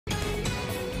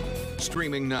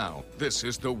Streaming now, this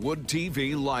is the Wood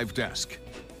TV Live Desk.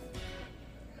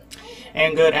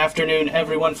 And good afternoon,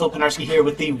 everyone. Phil Penarski here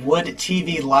with the Wood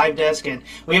TV Live Desk, and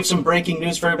we have some breaking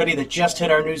news for everybody that just hit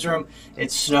our newsroom.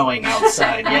 It's snowing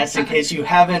outside. Yes, in case you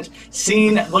haven't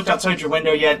looked outside your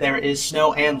window yet, there is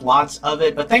snow and lots of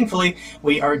it. But thankfully,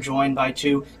 we are joined by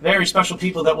two very special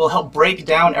people that will help break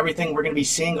down everything we're going to be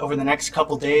seeing over the next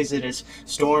couple days. It is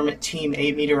Storm Team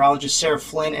 8 meteorologists Sara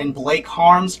Flynn and Blake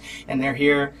Harms, and they're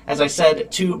here, as I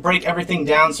said, to break everything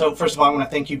down. So first of all, I want to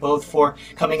thank you both for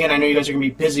coming in. I know you guys are going to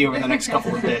be busy over the next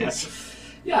couple of days.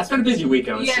 Yeah, it's been a busy week,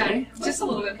 I would say. Just a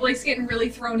little bit. Blake's getting really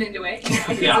thrown into it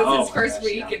because it's his first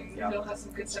week, and he'll have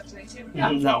some good stuff tonight, too. Yeah.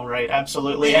 No, right,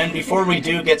 absolutely. And before we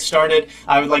do get started,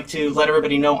 I would like to let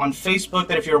everybody know on Facebook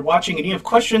that if you're watching and you have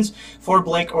questions for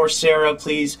Blake or Sara,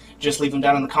 please just leave them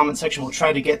down in the comment section. We'll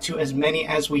try to get to as many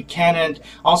as we can. And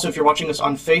also, if you're watching us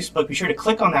on Facebook, be sure to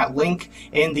click on that link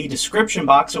in the description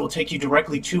box. It will take you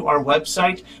directly to our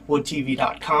website,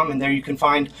 woodtv.com, and there you can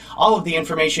find all of the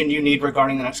information you need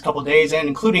regarding the next couple of days,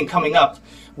 and including coming up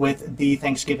with the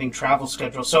Thanksgiving travel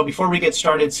schedule. So before we get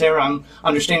started, Sara, I'm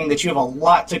understanding that you have a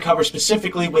lot to cover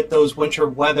specifically with those winter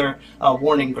weather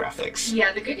warning graphics.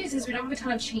 Yeah, the good news is we don't have a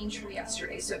ton of change from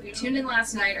yesterday. So if you tuned in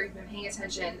last night or you've been paying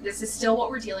attention, this is still what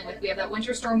we're dealing with. We have that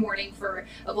winter storm warning for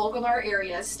a bulk of our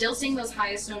areas, still seeing those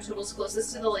highest snow totals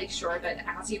closest to the lakeshore, but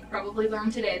as you've probably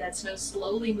learned today, that snow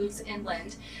slowly moves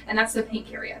inland, and that's the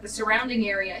pink area. The surrounding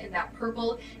area in that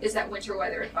purple is that winter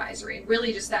weather advisory, and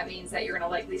really just that means that you're going to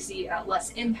likely see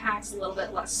less impacts, a little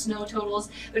bit less snow totals,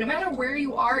 but no matter where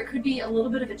you are, it could be a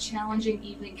little bit of a challenging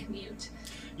evening commute.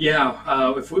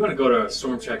 Yeah, if we want to go to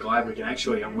Storm Check Live, we can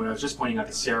actually, what I was just pointing out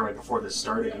to Sara right before this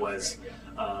started was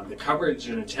the coverage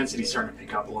and intensity starting to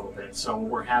pick up a little bit. So what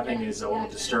we're having is a little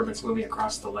disturbance moving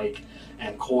across the lake,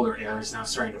 and colder air is now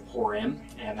starting to pour in,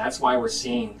 and that's why we're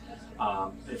seeing,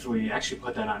 if we actually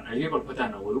put that on, are you able to put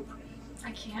that in a loop? I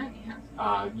can,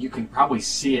 yeah. You can probably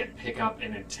see it pick up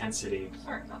in intensity.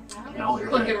 Sorry about that. No, you're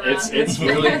good. It's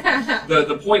really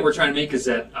the point we're trying to make is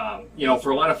that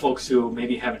for a lot of folks who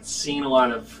maybe haven't seen a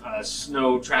lot of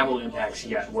snow travel impacts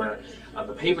yet, where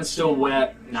the pavement's still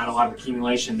wet, not a lot of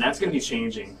accumulation, that's going to be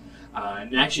changing.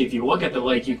 And actually, if you look at the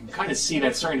lake, you can kind of see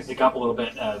that starting to pick up a little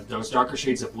bit. Those darker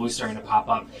shades of blue starting to pop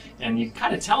up, and you can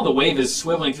kind of tell the wave is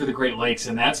swiveling through the Great Lakes,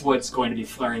 and that's what's going to be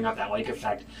flaring up that lake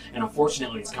effect. And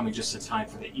unfortunately, it's coming just in time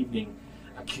for the evening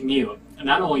commute. And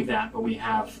not only that, but we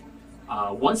have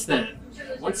once the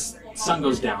sun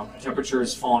goes down,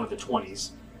 temperatures fall into the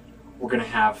 20s. We're going to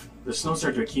have the snow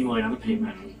start to accumulate on the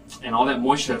pavement, and all that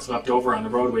moisture that's left over on the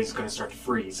roadways is going to start to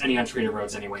freeze, any untreated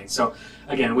roads anyway. So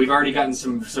again, we've already gotten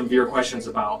some viewer questions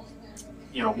about,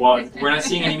 well, we're not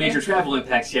seeing any major travel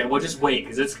impacts yet. Well, just wait,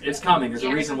 because it's coming. There's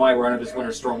a reason why we're under this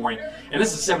winter storm warning. And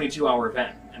this is a 72-hour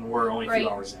event, and we're only a few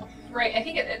hours in. Right, I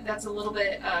think that's a little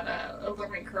bit of a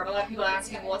learning curve. A lot of people are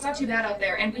asking, well, it's not too bad out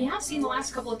there. And we have seen the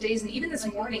last couple of days, and even this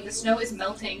morning, the snow is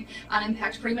melting on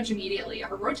impact pretty much immediately.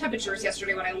 Our road temperatures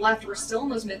yesterday when I left were still in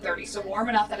those mid-30s, so warm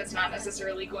enough that it's not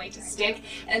necessarily going to stick,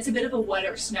 and it's a bit of a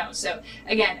wetter snow. So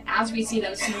again, as we see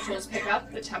those snow totals pick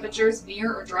up, the temperatures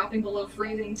near or dropping below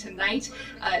freezing tonight,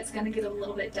 it's going to get a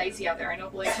little bit dicey out there. I know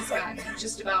Blake has gotten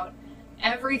just about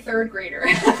every third grader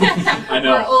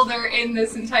or older in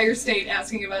this entire state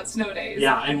asking about snow days.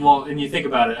 Yeah, and you think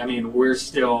about it, I mean, we're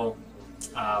still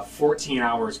 14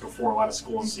 hours before a lot of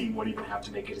schools would even have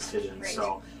to make a decision. Right.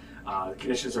 So the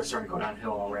conditions are starting to go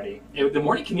downhill already. The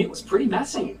morning commute was pretty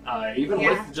messy, even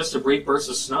with just a brief burst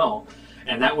of snow.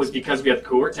 And that was because we had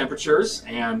cooler temperatures,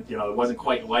 and it wasn't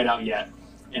quite light out yet.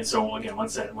 And so again,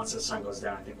 once the sun goes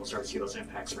down, I think we'll start to see those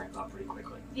impacts ramp up pretty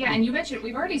quickly. Yeah, and you mentioned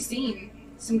we've already seen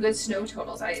some good snow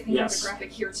totals. I think there's a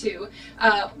graphic here too.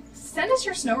 Send us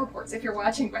your snow reports if you're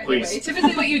watching, by the way.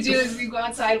 Typically what you do is you go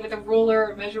outside with a ruler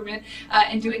or measurement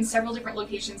and do it in several different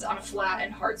locations on a flat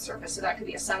and hard surface. So that could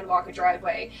be a sidewalk, a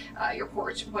driveway, your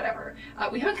porch, whatever.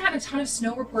 We haven't gotten a ton of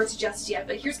snow reports just yet,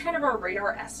 but here's kind of our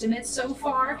radar estimates so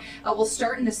far. We'll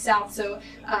start in the south. So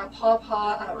Paw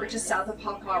Paw, or just south of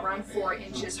Paw Paw, around 4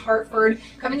 inches. Hartford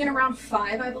coming in around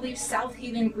 5, I believe. South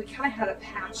Haven, we kind of had a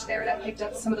patch there that picked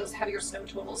up some of those heavier snow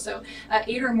totals. So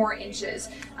 8 or more inches.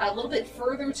 A little bit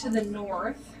further to the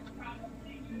north.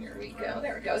 Here we go.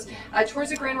 There it goes.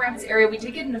 Towards the Grand Rapids area, we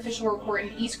did get an official report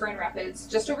in East Grand Rapids,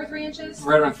 just over 3 inches?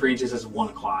 Right around 3 inches is 1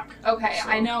 o'clock. Okay, so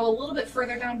I know a little bit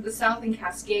further down to the south in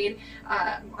Cascade.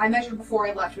 I measured before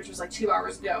I left, which was like 2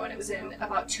 hours ago, and it was in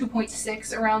about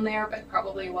 2.6 around there, but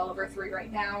probably well over 3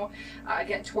 right now.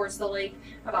 Again, towards the lake,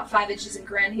 about 5 inches in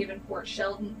Grand Haven, Port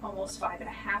Sheldon, almost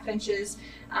 5.5 inches.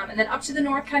 And then up to the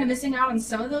north, kind of missing out on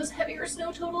some of those heavier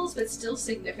snow totals, but still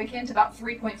significant, about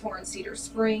 3.4 in Cedar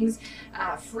Springs,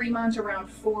 Fremont, Fremont around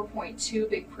 4.2,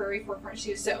 Big Prairie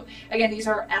 4.2. So again, these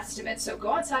are estimates. So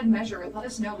go outside and measure. Let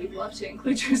us know. We'd love to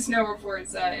include your snow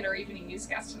reports in our evening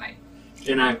newscast tonight.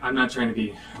 And I'm not trying to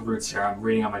be rude, Sarah. I'm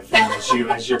reading on my phone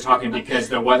as you're talking, because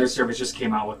the Weather Service just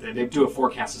came out with it. They do a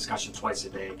forecast discussion twice a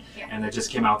day, and they just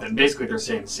came out with it. And basically, they're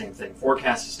saying the same thing.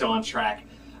 Forecast is still on track.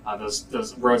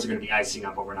 Those roads are going to be icing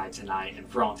up overnight tonight, and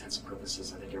for all intents and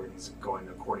purposes, I think everything's going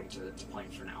according to plan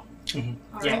for now.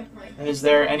 Mm-hmm. Yeah. And is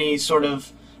there any sort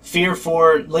of fear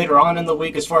for later on in the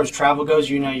week as far as travel goes?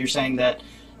 You're saying that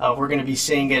we're going to be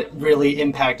seeing it really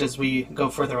impact as we go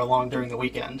further along during the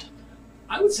weekend.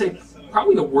 I would say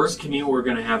probably the worst commute we're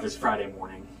going to have is Friday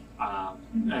morning. I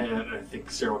think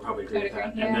Sarah would probably agree with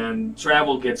that. Yeah. And then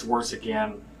travel gets worse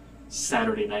again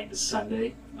Saturday night to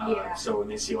Sunday. So when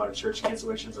they see a lot of church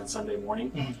cancellations on Sunday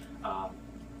morning,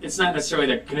 it's not necessarily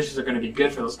that conditions are going to be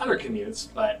good for those other commutes,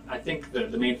 but I think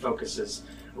the main focus is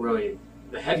really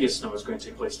the heaviest snow is going to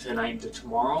take place tonight into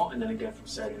tomorrow, and then again from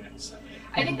Saturday night to Sunday.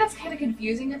 I think that's kind of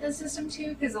confusing with the system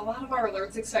too, because a lot of our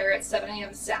alerts expire at 7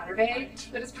 a.m. Saturday,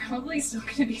 but it's probably still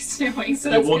going to be snowing.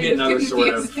 So that's we'll get another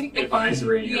confusing. sort of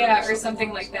advisory. Or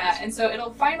something like that. And so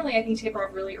it'll finally, I think, taper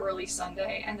off really early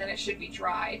Sunday, and then it should be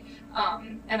dry.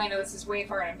 And I know this is way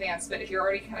far in advance, but if you're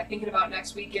already kind of thinking about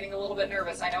next week, getting a little bit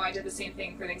nervous, I know I did the same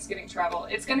thing for Thanksgiving travel.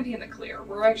 It's going to be in the clear.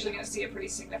 We're actually going to see a pretty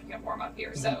significant warm up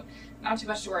here, so not too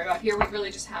much to worry about here. We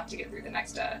really just have to get through the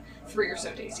next 3 or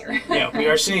so days here. Yeah, we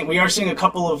are seeing a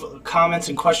couple of comments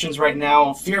and questions right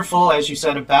now. Fearful, as you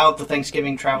said, about the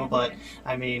Thanksgiving travel, but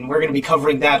I mean, we're going to be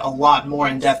covering that a lot more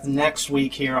in depth next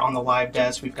week here on the live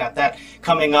desk. We've got that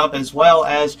coming up, as well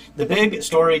as the big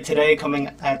story today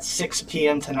coming at 6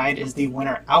 p.m. tonight is the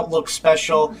Winter Outlook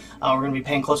special. We're going to be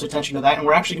paying close attention to that, and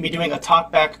we're actually going to be doing a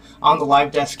talk back on the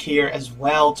live desk here as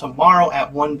well tomorrow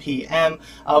at 1 p.m.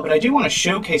 But I do want to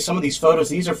showcase some of these photos.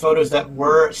 These are photos that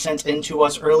were sent in to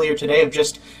us earlier today of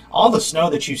just all the snow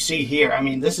that you see here. I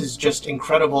mean, this is just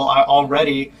incredible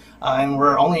already, and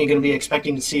we're only going to be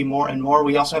expecting to see more and more.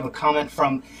 We also have a comment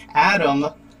from Adam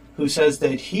who says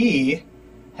that he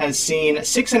has seen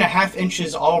 6.5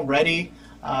 inches already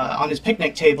on his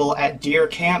picnic table at Deer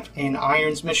Camp in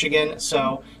Irons, Michigan.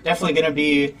 So definitely going to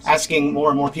be asking more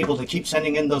and more people to keep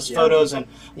sending in those photos and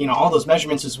all those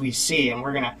measurements as we see, and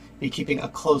we're going to be keeping a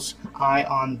close eye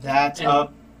on that.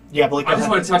 Blake, I just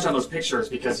want to touch on those pictures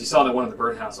because you saw that one of the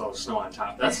birdhouse, all the snow on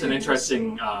top. That's an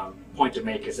interesting point to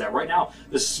make, is that right now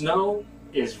the snow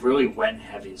is really wet and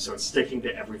heavy, so it's sticking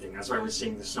to everything. That's why we're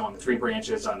seeing the snow on the tree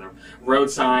branches, on the road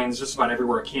signs, just about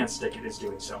everywhere it can stick, it is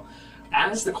doing so.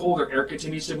 As the colder air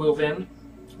continues to move in,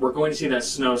 we're going to see that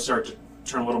snow start to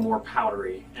turn a little more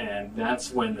powdery, and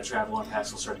that's when the travel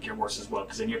impacts will start to get worse as well,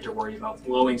 because then you have to worry about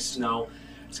blowing snow.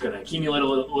 It's going to accumulate a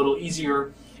little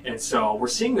easier. And so we're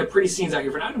seeing the pretty scenes out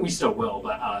here for now, and we still will,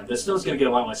 but the snow's going to get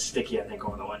a lot less sticky, I think,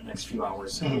 over the next few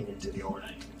hours heading into the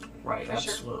overnight. Right,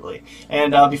 absolutely. Sure.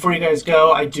 And before you guys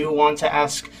go, I do want to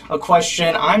ask a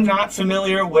question. I'm not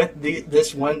familiar with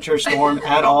this winter storm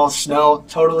at all. Snow,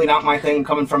 totally not my thing,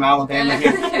 coming from Alabama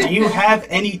here. Do you have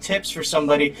any tips for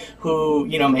somebody who,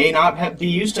 may not be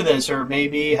used to this, or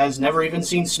maybe has never even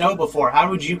seen snow before? How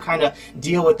would you kind of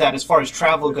deal with that as far as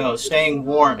travel goes, staying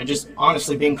warm, and just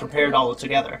honestly being prepared all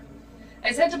together?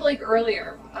 I said to Blake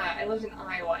earlier, I lived in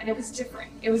Iowa, and it was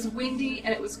different. It was windy,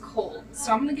 and it was cold.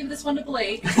 So I'm going to give this one to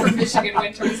Blake for Michigan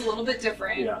winter. It's a little bit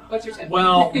different. Yeah. What's your tip?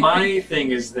 Well, my thing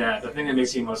is that the thing that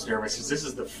makes me most nervous is this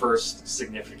is the first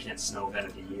significant snow event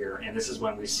of the year, and this is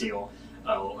when we see a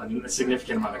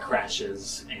significant amount of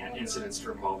crashes and incidents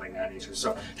involving that nature.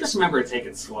 So just remember to take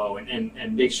it slow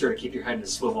and make sure to keep your head in a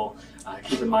swivel.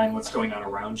 Keep in mind what's going on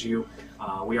around you.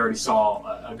 We already saw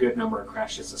a good number of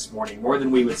crashes this morning, more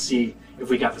than we would see if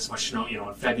we got this much snow,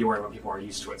 in February when people are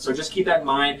used to it. So just keep that in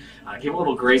mind. Give a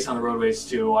little grace on the roadways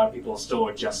too. A lot of people are still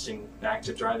adjusting back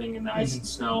to driving in the ice and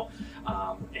snow,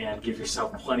 and give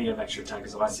yourself plenty of extra time,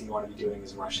 because the last thing you want to be doing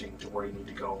is rushing to where you need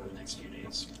to go over the next few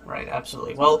days. Right,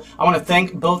 absolutely. Well, I want to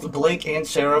thank both Blake and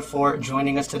Sarah for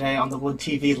joining us today on the Wood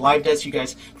TV Live Desk. You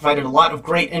guys provided a lot of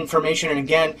great information, and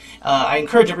again, I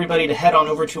encourage everybody to head on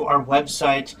over to our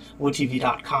website,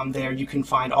 woodtv.com. There you can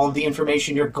find all of the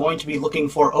information you're going to be looking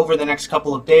for over the next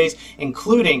couple of days,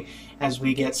 including as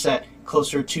we get set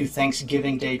closer to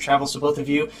Thanksgiving Day travel. So both of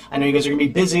you, I know you guys are going to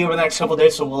be busy over the next couple of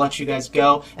days, so we'll let you guys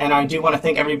go. And I do want to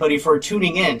thank everybody for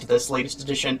tuning in to this latest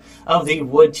edition of the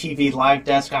Wood TV Live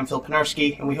Desk. I'm Phil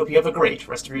Pinarski, and we hope you have a great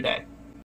rest of your day.